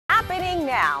Happening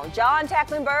now. John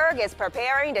Tecklenburg is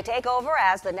preparing to take over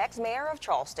as the next mayor of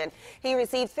Charleston. He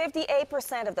received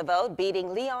 58% of the vote,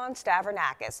 beating Leon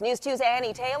Stavronakis. News 2's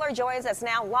Annie Taylor joins us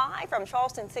now live from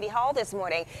Charleston City Hall this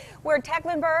morning, where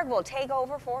Tecklenburg will take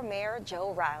over for Mayor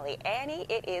Joe Riley. Annie,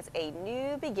 it is a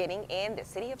new beginning in the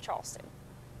city of Charleston.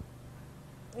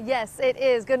 Yes, it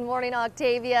is. Good morning,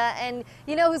 Octavia. And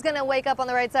you know who's going to wake up on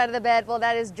the right side of the bed? Well,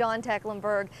 that is John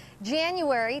Tecklenburg.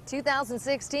 January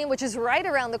 2016, which is right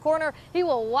around the corner, he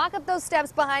will walk up those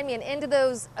steps behind me and into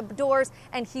those doors,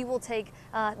 and he will take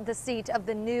the seat of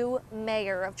the new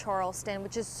mayor of Charleston,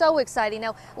 which is so exciting.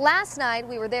 Now, last night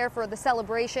we were there for the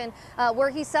celebration where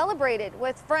he celebrated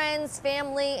with friends,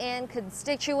 family, and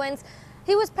constituents.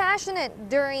 He was passionate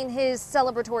during his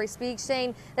celebratory speech,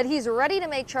 saying that he's ready to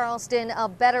make Charleston a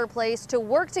better place, to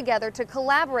work together, to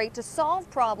collaborate, to solve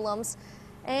problems.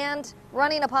 And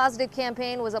running a positive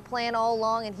campaign was a plan all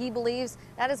along, and he believes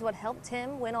that is what helped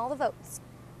him win all the votes.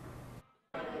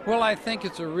 Well, I think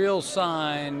it's a real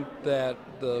sign that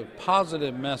the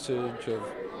positive message of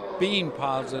being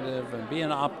positive and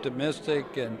being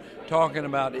optimistic and talking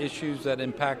about issues that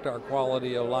impact our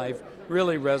quality of life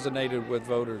really resonated with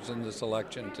voters in this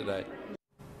election today.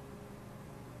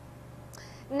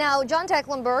 Now, John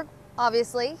Tecklenburg,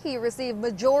 obviously, he received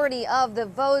majority of the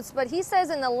votes, but he says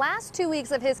in the last 2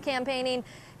 weeks of his campaigning,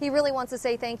 he really wants to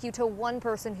say thank you to one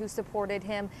person who supported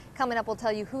him. Coming up, we'll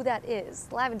tell you who that is.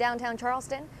 Live in downtown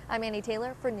Charleston, I'm Annie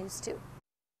Taylor for News 2.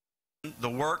 The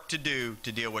work to do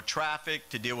to deal with traffic,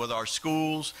 to deal with our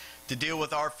schools, to deal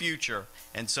with our future.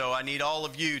 And so I need all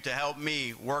of you to help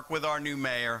me work with our new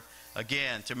mayor,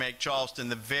 again, to make Charleston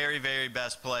the very, very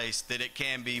best place that it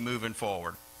can be moving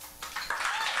forward.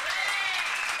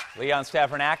 Leon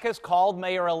Stavronakis called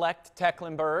Mayor-elect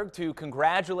Tecklenburg to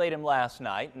congratulate him last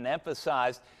night and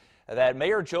emphasized that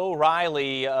Mayor Joe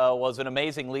Riley was an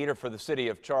amazing leader for the city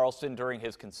of Charleston. During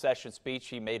his concession speech,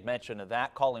 he made mention of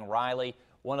that, calling Riley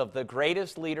one of the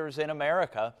greatest leaders in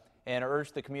America, and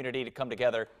urged the community to come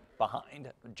together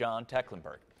behind John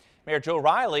Tecklenburg. Mayor Joe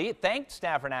Riley thanked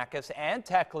Stavronakis and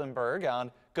Tecklenburg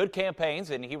on good campaigns,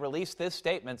 and he released this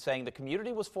statement saying the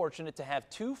community was fortunate to have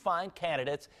two fine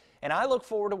candidates, and I look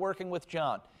forward to working with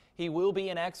John. He will be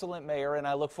an excellent mayor, and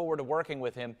I look forward to working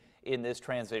with him in this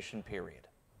transition period.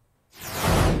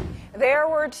 There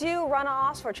were two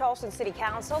runoffs for Charleston City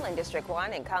Council. In District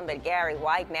 1, incumbent Gary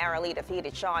White narrowly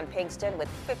defeated Sean Pinkston with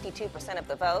 52% of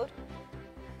the vote.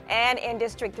 And in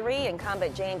District 3,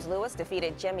 incumbent James Lewis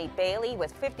defeated Jimmy Bailey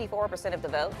with 54% of the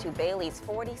vote to Bailey's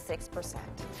 46%.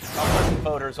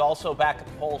 Voters also back at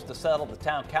the polls to settle the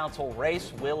town council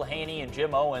race. Will Haney and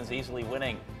Jim Owens easily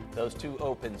winning those two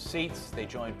open seats. They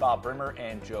joined Bob Brimmer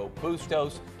and Joe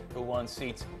Bustos, who won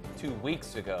seats 2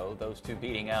 weeks ago. Those two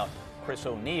beating out Chris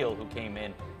O'Neill, who came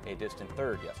in a distant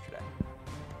third yesterday.